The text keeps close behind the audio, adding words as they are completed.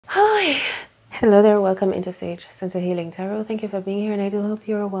Hello there, welcome into Sage Sense of Healing Tarot. Thank you for being here, and I do hope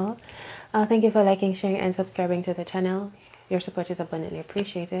you are well. Thank you for liking, sharing, and subscribing to the channel. Your support is abundantly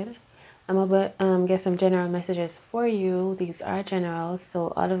appreciated. I'm about get some general messages for you. These are general,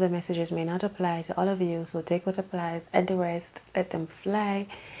 so all of the messages may not apply to all of you. So take what applies, and the rest let them fly.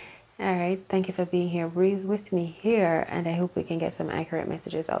 All right. Thank you for being here. Breathe with me here, and I hope we can get some accurate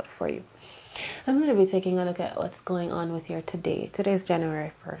messages out for you. I'm going to be taking a look at what's going on with you today. Today's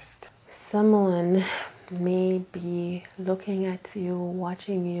January 1st. Someone may be looking at you,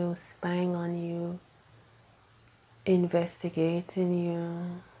 watching you, spying on you, investigating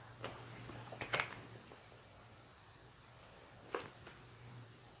you.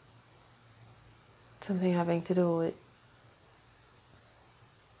 Something having to do with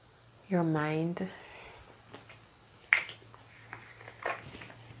your mind.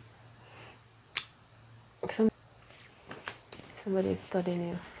 Somebody's studying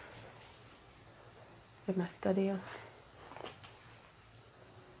you. They must study you.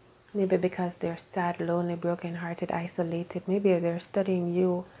 Maybe because they're sad, lonely, broken-hearted, isolated. Maybe they're studying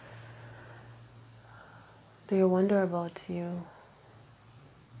you. They wonder about you.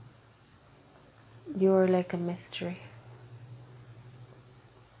 You're like a mystery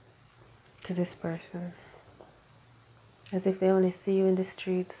to this person. As if they only see you in the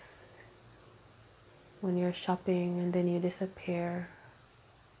streets when you're shopping and then you disappear.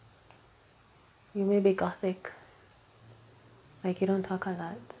 You may be gothic. Like you don't talk a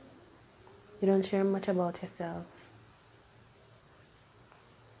lot. You don't share much about yourself.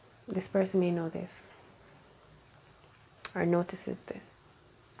 This person may know this or notices this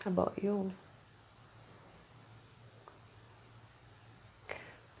about you.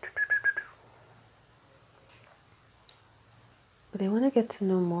 But they want to get to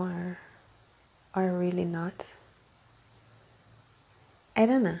know more, or really not. I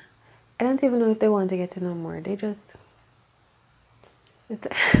don't know. I don't even know if they want to get to know more. They just... It's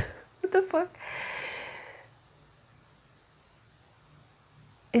like, what the fuck?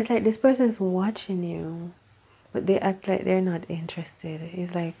 It's like this person's watching you, but they act like they're not interested.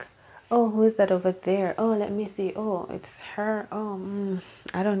 It's like, oh, who is that over there? Oh, let me see. Oh, it's her. Oh,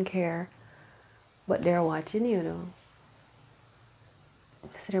 I don't care. But they're watching you though.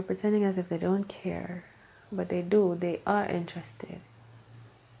 So they're pretending as if they don't care, but they do. They are interested.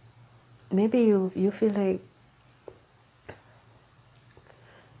 Maybe you feel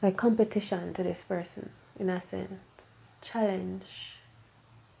like competition to this person, in a sense. Challenge.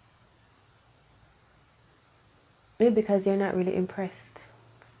 Maybe because you're not really impressed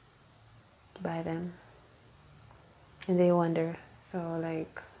by them. And they wonder, so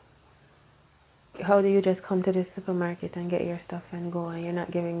like, how do you just come to this supermarket and get your stuff and go, and you're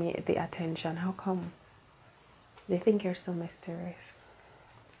not giving me the attention? How come? They think you're so mysterious.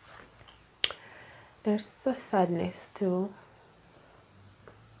 There's a sadness too.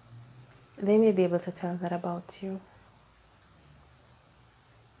 They may be able to tell that about you.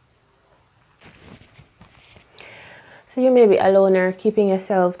 So you may be a loner, keeping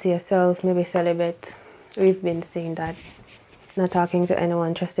yourself to yourself, maybe celibate. We've been seeing that. Not talking to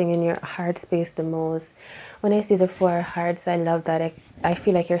anyone, trusting in your heart space the most. When I see the 4 hearts, I love that. I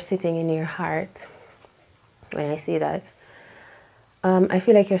feel like you're sitting in your heart when I see that. I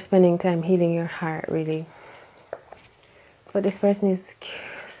feel like you're spending time healing your heart, really. But this person is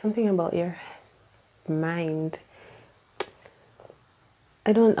something about your mind.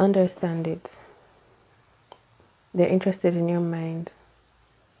 I don't understand it. They're interested in your mind.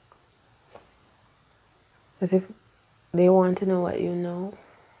 As if they want to know what you know.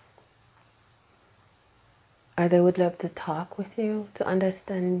 Or they would love to talk with you, to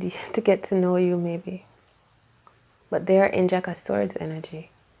understand you, to get to know you maybe. But they are in Jack of Swords energy.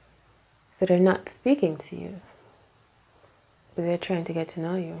 So they're not speaking to you. But they're trying to get to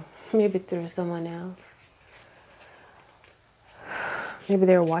know you. Maybe through someone else. Maybe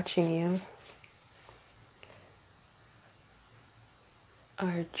they're watching you.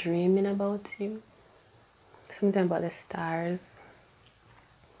 Or dreaming about you. Something about the stars.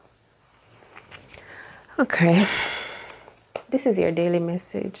 Okay. This is your daily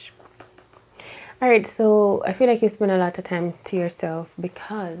message. Alright, so I feel like you spend a lot of time to yourself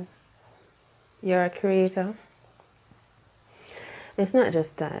because you're a creator. It's not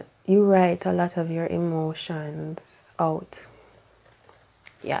just that. You write a lot of your emotions out.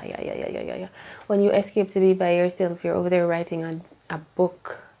 Yeah. When you escape to be by yourself, you're over there writing a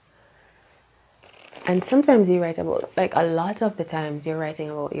book. And sometimes you write about, like a lot of the times, you're writing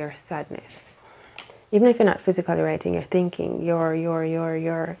about your sadness. Even if you're not physically writing, you're thinking, you're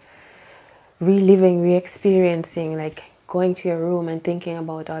reliving, re-experiencing, like going to your room and thinking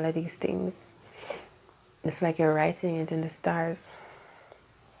about all of these things. It's like you're writing it in the stars.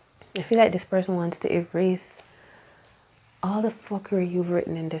 I feel like this person wants to erase all the fuckery you've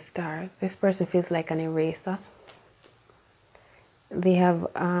written in the stars. This person feels like an eraser. They have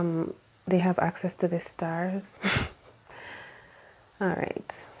access to the stars. All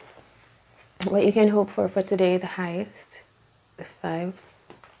right. What you can hope for today, the highest, the 5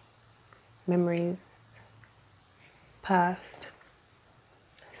 memories, past,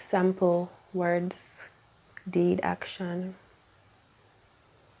 sample, words, deed, action.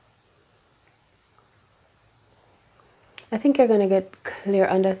 I think you're going to get clear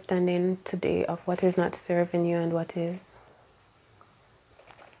understanding today of what is not serving you and what is,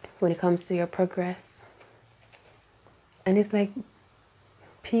 when it comes to your progress. And it's like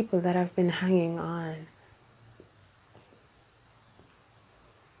people that have been hanging on.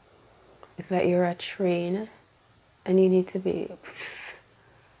 It's like you're a train and you need to be,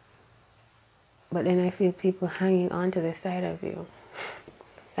 but then I feel people hanging on to the side of you.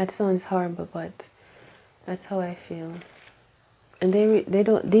 That sounds horrible, but that's how I feel. And they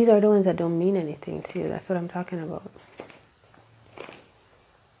don't, these are the ones that don't mean anything to you. That's what I'm talking about.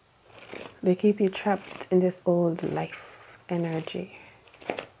 They keep you trapped in this old life energy.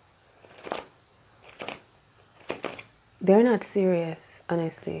 They're not serious,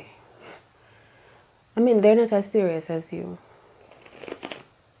 honestly. I mean, they're not as serious as you.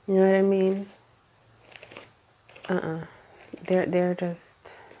 You know what I mean? They're just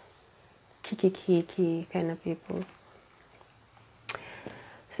kiki kind of people.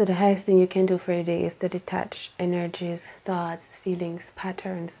 So the highest thing you can do for your day is to detach energies, thoughts, feelings,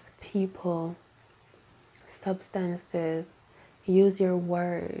 patterns, people, substances. Use your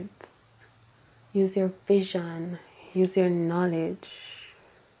words, use your vision, use your knowledge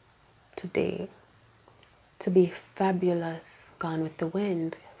today to be fabulous. Gone with the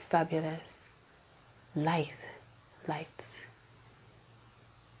wind, fabulous, light,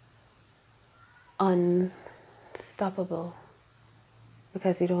 unstoppable,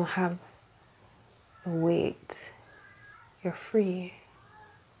 because you don't have a weight. You're free.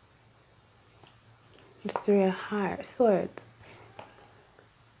 The 3 of Swords,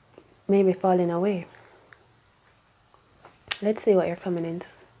 maybe falling away. Let's see what you're coming into.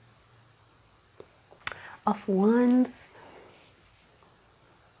 Of Wands,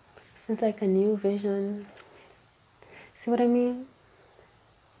 it's like a new vision. See what I mean?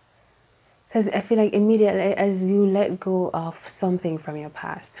 Because I feel like immediately as you let go of something from your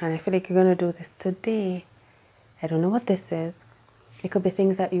past, and I feel like you're going to do this today. I don't know what this is. It could be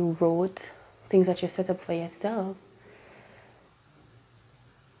things that you wrote, things that you set up for yourself.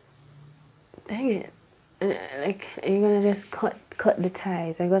 Dang it. And like, you're going to just cut the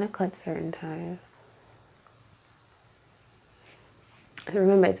ties. You're going to cut certain ties.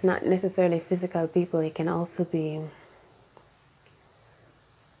 Remember, it's not necessarily physical people. It can also be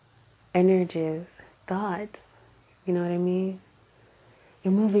energies, thoughts. You know what I mean?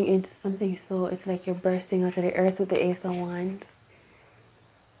 You're moving into something, so it's like you're bursting out of the earth with the Ace of Wands.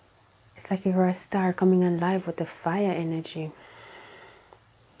 It's like you're a star coming alive with the fire energy.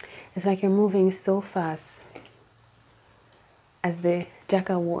 It's like you're moving so fast as the Jack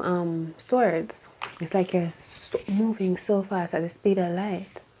of Swords. It's like you're moving so fast at the speed of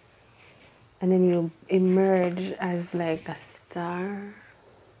light. And then you emerge as like a star.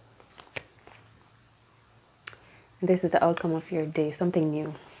 This is the outcome of your day, something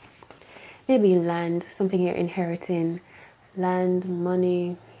new. Maybe land, something you're inheriting, land,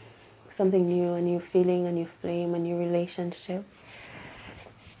 money, something new, a new feeling, a new flame, a new relationship.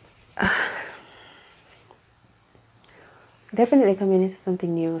 Definitely coming into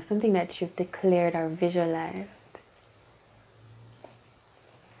something new, something that you've declared or visualized.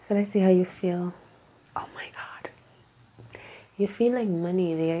 So let's see how you feel. Oh my God. You feel like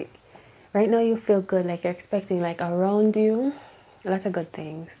money. Like, right now you feel good, like you're expecting like around you a lot of good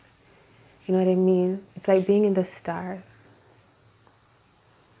things. You know what I mean? It's like being in the stars.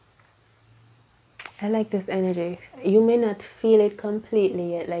 I like this energy. You may not feel it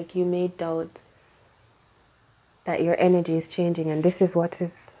completely yet, like you may doubt that your energy is changing, and this is what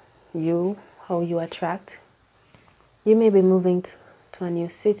is you, how you attract. You may be moving to a new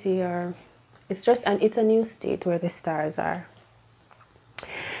city, or it's a new state where the stars are.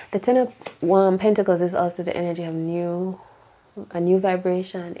 The 10 of Pentacles is also the energy of a new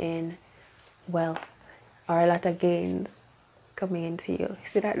vibration in wealth, or a lot of gains coming into you.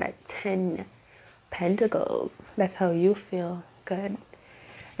 See that, like 10 Pentacles. That's how you feel good,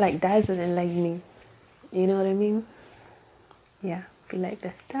 like dazzling, like me. You know what I mean? Yeah, feel like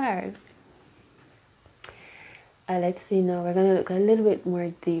the stars. Let's see now. We're gonna look a little bit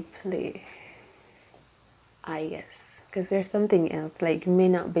more deeply. Yes, because there's something else. Like you may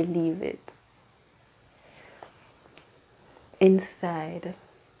not believe it. Inside,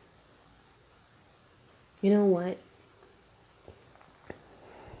 you know what?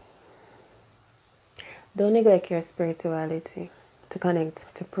 Don't neglect your spirituality to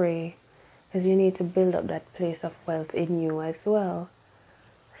connect, to pray, because you need to build up that place of wealth in you as well.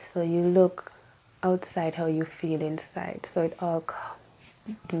 So you look outside how you feel inside. So it all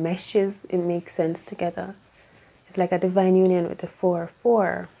meshes, it makes sense together. It's like a divine union with the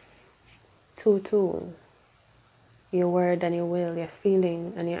 4-4, 2-2. Your word and your will, your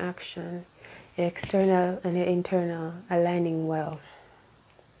feeling and your action, your external and your internal aligning well.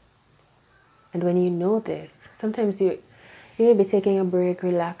 And when you know this, sometimes you may be taking a break,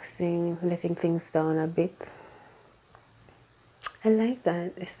 relaxing, letting things down a bit. I like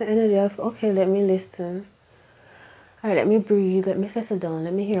that. It's the energy of, okay, let me listen. All right, let me breathe. Let me settle down.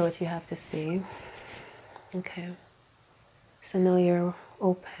 Let me hear what you have to say. Okay. So now you're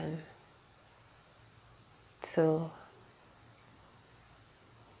open to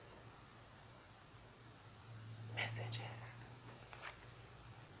messages.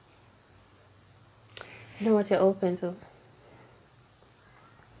 You know what you're open to?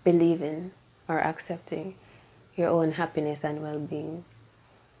 Believing or accepting your own happiness and well-being.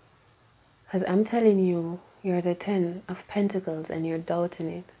 Because I'm telling you, you're the 10 of Pentacles and you're doubting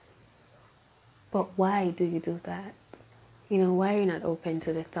it. But why do you do that? You know, why are you not open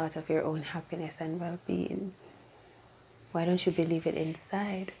to the thought of your own happiness and well-being? Why don't you believe it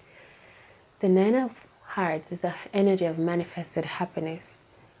inside? The 9 of Hearts is the energy of manifested happiness.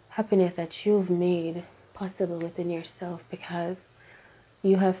 Happiness that you've made possible within yourself because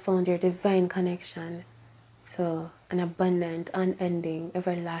you have found your divine connection to an abundant, unending,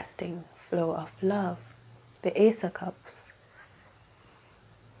 everlasting flow of love. The Ace of Cups.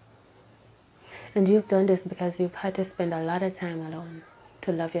 And you've done this because you've had to spend a lot of time alone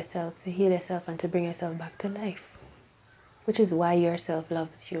to love yourself, to heal yourself, and to bring yourself back to life. Which is why yourself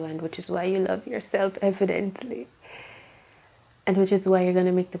loves you, and which is why you love yourself, evidently. And which is why you're going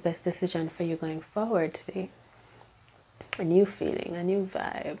to make the best decision for you going forward today. A new feeling, a new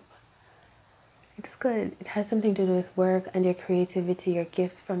vibe. It's good. It has something to do with work and your creativity, your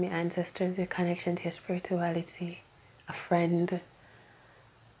gifts from your ancestors, your connection to your spirituality, a friend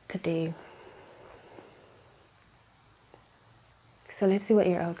today. So let's see what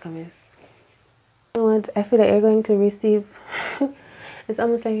your outcome is. You know what? I feel like you're going to receive. It's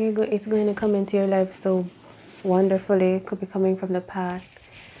almost like it's going to come into your life so wonderfully. It could be coming from the past.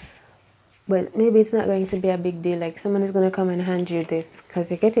 But maybe it's not going to be a big deal. Like someone is going to come and hand you this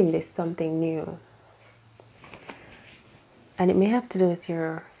because you're getting this something new. And it may have to do with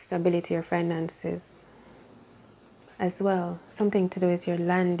your stability, your finances as well. Something to do with your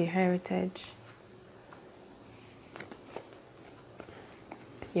land, your heritage,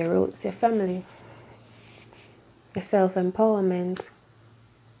 your roots, your family, your self-empowerment.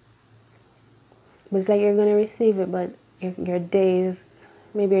 But it's like you're going to receive it, but your days,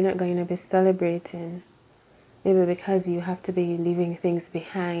 maybe you're not going to be celebrating. Maybe because you have to be leaving things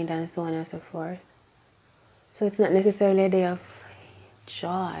behind and so on and so forth. So it's not necessarily a day of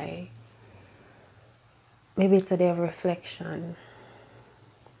joy. Maybe it's a day of reflection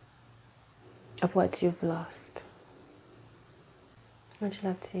of what you've lost. Much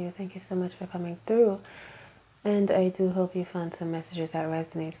love to you. Thank you so much for coming through. And I do hope you found some messages that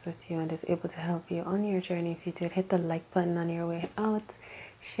resonates with you and is able to help you on your journey. If you did, hit the like button on your way out.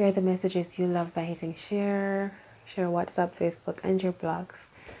 Share the messages you love by hitting share. Share WhatsApp, Facebook, and your blogs.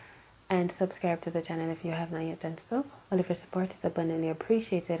 And subscribe to the channel if you have not yet done so. All of your support is abundantly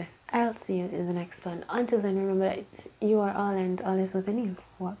appreciated. I'll see you in the next one. Until then, remember that you are all and all is within you.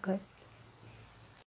 What good?